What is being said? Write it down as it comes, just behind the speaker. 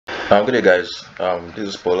Good day, guys. This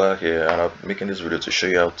is Paula here, and I'm making this video to show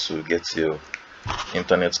you how to get your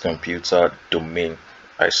internet computer domain,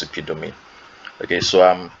 ICP domain. Okay,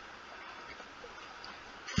 so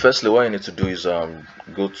firstly, what you need to do is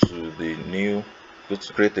go to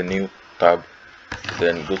create a new tab,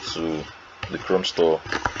 then go to the Chrome store,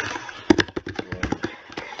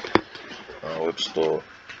 web store,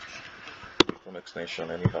 Chrome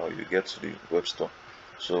extension. Anyhow, you get to the web store.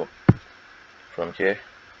 So from here,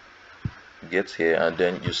 get here, and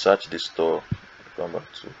then you search the store. Come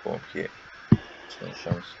back to home here.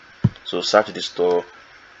 Extensions. So search the store.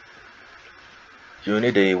 You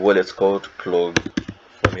need a wallet called plug.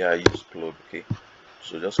 From here I use plug. Okay,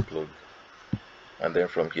 so just plug, and then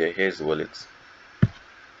from here's the wallet.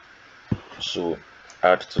 So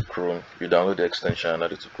add to Chrome. You download the extension,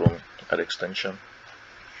 add it to Chrome, add extension.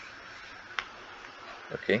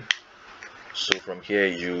 Okay, so from here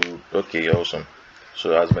awesome.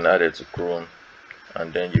 So it has been added to Chrome,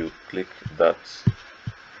 and then you click that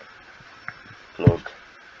plug,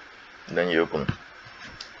 then you open.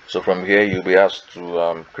 So from here you'll be asked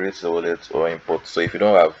to create the wallet or import. So if you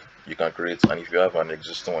don't have, you can create, and if you have an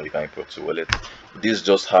existing one, you can import the wallet. This is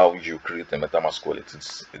just how you create a MetaMask wallet.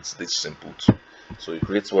 It's this simple too. So you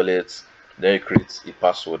create wallet, then you create a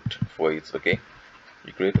password for it. Okay,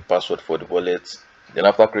 you create a password for the wallet. Then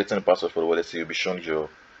after creating a password for the wallet, you'll be shown your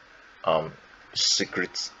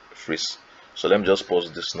secret phrase. So let me just pause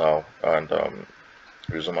this now and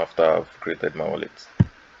resume after I've created my wallet.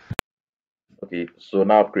 Okay, so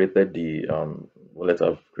now I've created the wallet.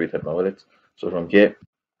 I've created my wallet. So from here,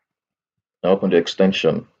 I open the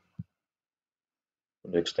extensions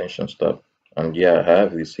tab, and yeah, I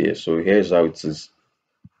have this here. So here's how it is.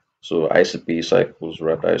 So ICP cycles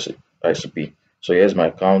rat ICP. So here's my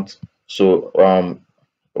account. So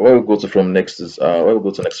where we go to from next is where we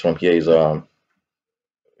go to next from here is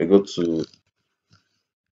we go to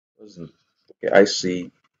okay, I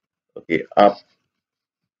see okay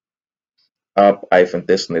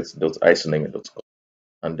app-testnet.icname.com,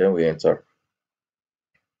 and then we enter.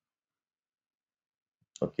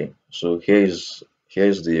 Okay, so here's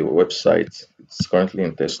the website. It's currently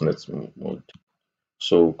in testnet mode.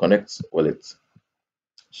 So connect wallet.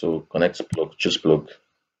 So connect plug, choose plug.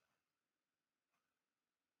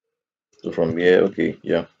 So from here, okay,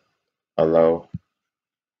 yeah, allow,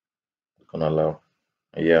 can allow.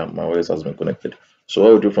 Yeah, my wallet has been connected. So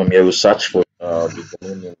what we do from here, we search for the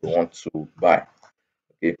domain name we want to buy.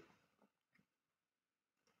 Okay,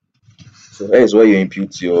 so that is where you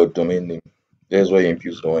input your domain name. There's where you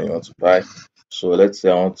input the one you want to buy. So let's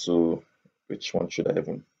say I want to, which one should I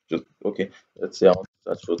even just okay? Let's say I want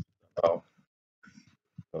to search for now.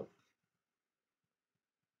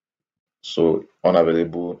 So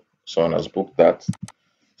unavailable. Someone has booked that.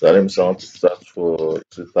 So let me say I want to search for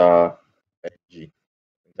Twitter NG.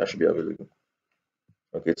 That should be available.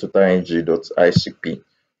 Okay, twitterng.icp.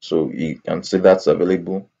 So you can see that's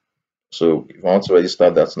available. So if you want to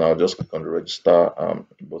register that now, just click on the register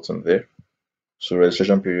button there. So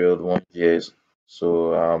registration period 1 year.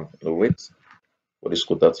 So we'll wait for this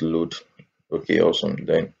quota to load. Okay, awesome.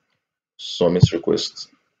 Then submit request.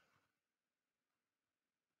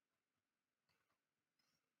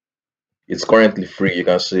 It's currently free. You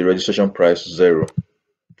can see registration price 0,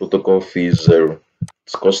 protocol fees 0.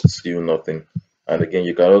 It costs you nothing. And again,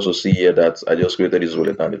 you can also see here that I just created this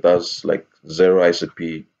wallet and it has like 0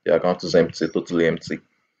 ICP. The account is empty, totally empty.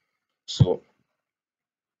 So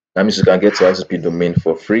that means you can get your ICP domain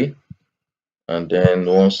for free. And then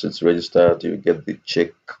once it's registered, you get the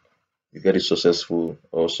check. You get it successful.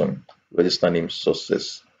 Awesome. Register name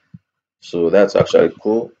success. So that's actually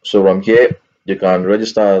cool. So from here, you can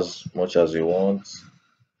register as much as you want.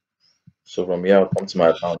 So from here, I'll come to my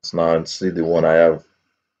accounts now and see the one I have.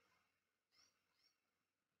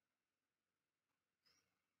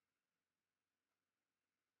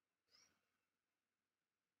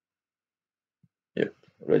 Yep,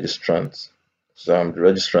 registrant. So I'm the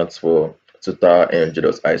registrant for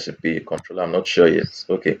tutor.ng.icp controller. I'm not sure yet.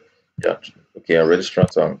 Okay, yeah, okay, I'm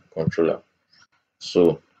registrant and controller.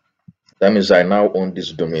 So that means I now own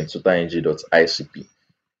this domain tutor.ng.icp.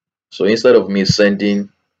 So instead of me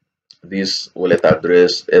sending this wallet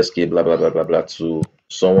address sk blah blah blah blah blah to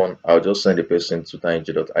someone, I'll just send the person to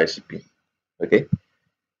tutor.ng.icp. Okay,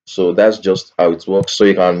 so that's just how it works. So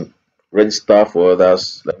you can register for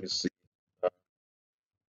others. Let me see.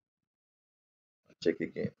 Check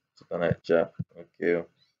again. Okay.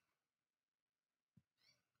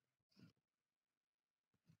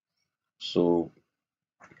 So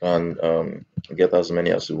you can get as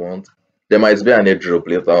many as you want. There might be an airdrop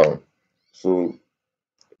later on. So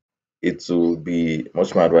it will be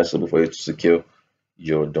much more advisable for you to secure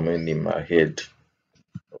your domain name ahead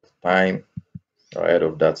of time, or ahead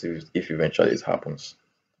of that if eventually it happens.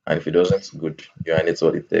 And if it doesn't, good, you are in it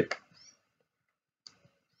for the tech.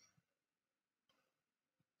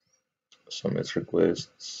 Submit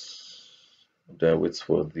requests, then wait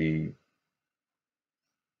for the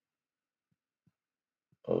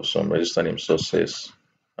some register name success.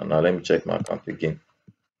 And now let me check my account again.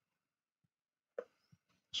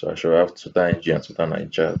 So I should have Twitter NG and Twitter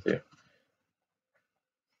Nigeria there.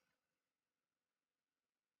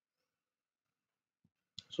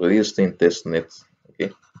 So this thing testnet. Okay.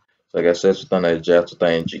 So like I said, Twitter Nigeria, Twitter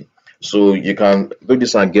NG. So you can do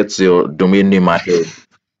this and get your domain name ahead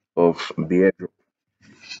of the airdrop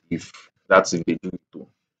if that's if they do it too.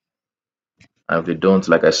 And if they don't,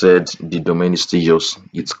 like I said, the domain is still yours.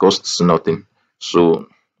 It costs nothing. So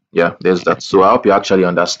yeah, there's that. So I hope you actually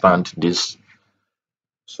understand this.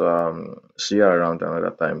 So see you around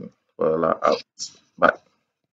another time. Well, out. Bye.